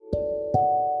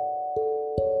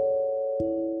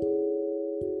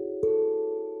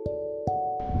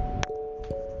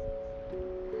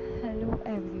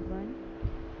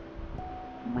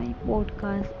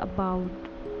podcast about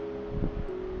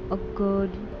a girl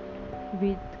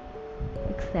with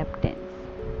acceptance.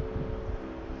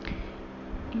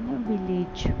 In a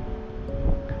village,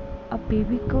 a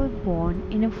baby girl born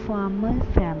in a farmer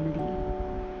family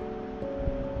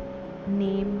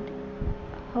named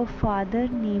her father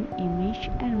named Imish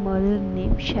and mother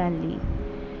named Shally.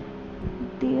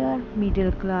 They are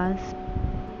middle class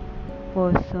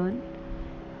person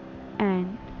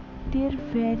and they are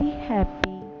very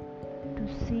happy to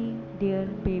see their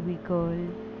baby girl.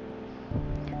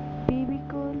 Baby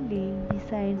girl laying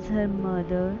beside her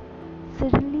mother.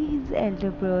 Suddenly his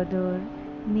elder brother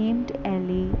named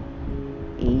Ali,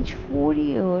 age 4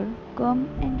 years, come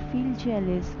and feel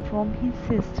jealous from his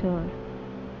sister.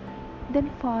 Then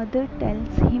father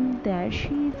tells him that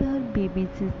she is her baby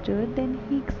sister. Then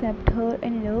he accepts her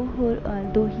and love her,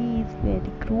 although he is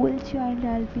very cruel child,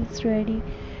 always ready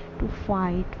to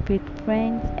fight with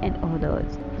friends and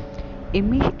others.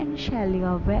 Amish and Shally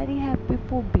are very happy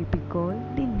for baby girl.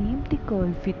 They name the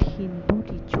girl with Hindu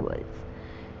rituals.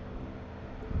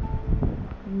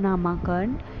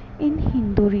 Namakan. In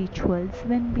Hindu rituals,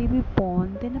 when baby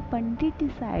born, then a pandit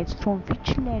decides from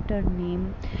which letter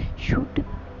name should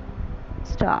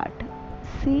start.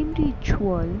 Same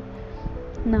ritual,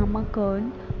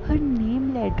 Namakan, her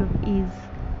name letter is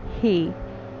Hey,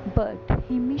 but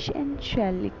Himish and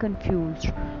Shally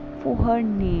confused for her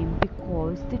name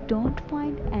because they don't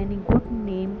find any good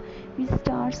name which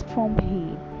starts from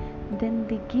Hey. Then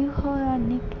they give her a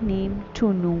nickname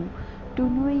Tunu.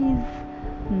 Tunu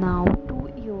is now 2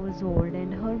 years old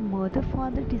and her mother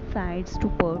father decides to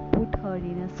put her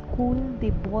in a school. They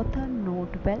both are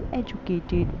not well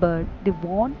educated but they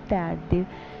want that their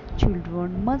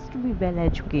children must be well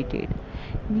educated.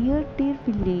 Near their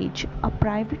village, a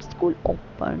private school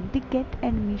opened. They get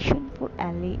admission for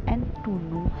Ali and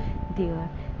Tunu there.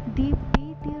 They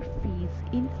pay their fees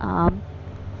in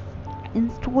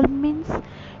installments.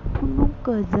 Tunu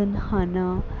cousin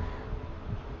Hannah,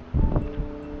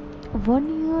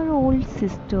 1 year old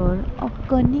sister, a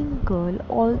cunning girl,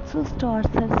 also starts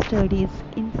her studies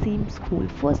in same school.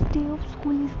 First day of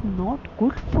school is not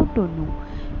good for Tonu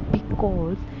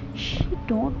because she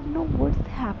don't know what's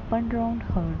happened around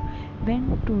her.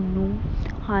 When Tunu,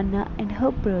 Hannah and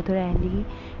her brother Ali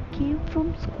came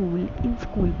from school in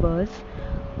school bus,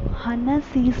 Hannah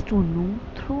sees Tunu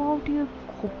throw out your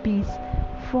copies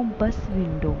from bus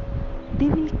window. They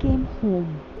will came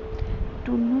home.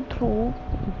 Tunu throw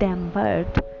them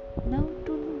but now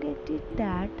Tunu get it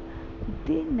that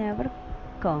they never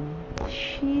come.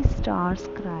 She starts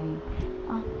crying.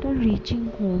 After reaching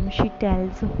home she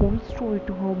tells the whole story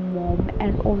to her mom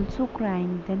and also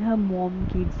crying. Then her mom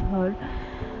gives her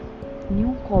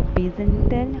new copies and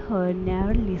tell her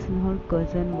never listen her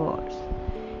cousin words.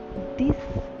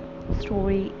 This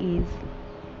story is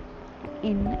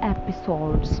in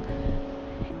episodes.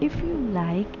 If you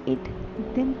like it,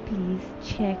 then please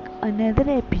check another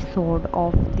episode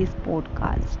of this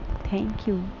podcast. Thank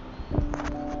you.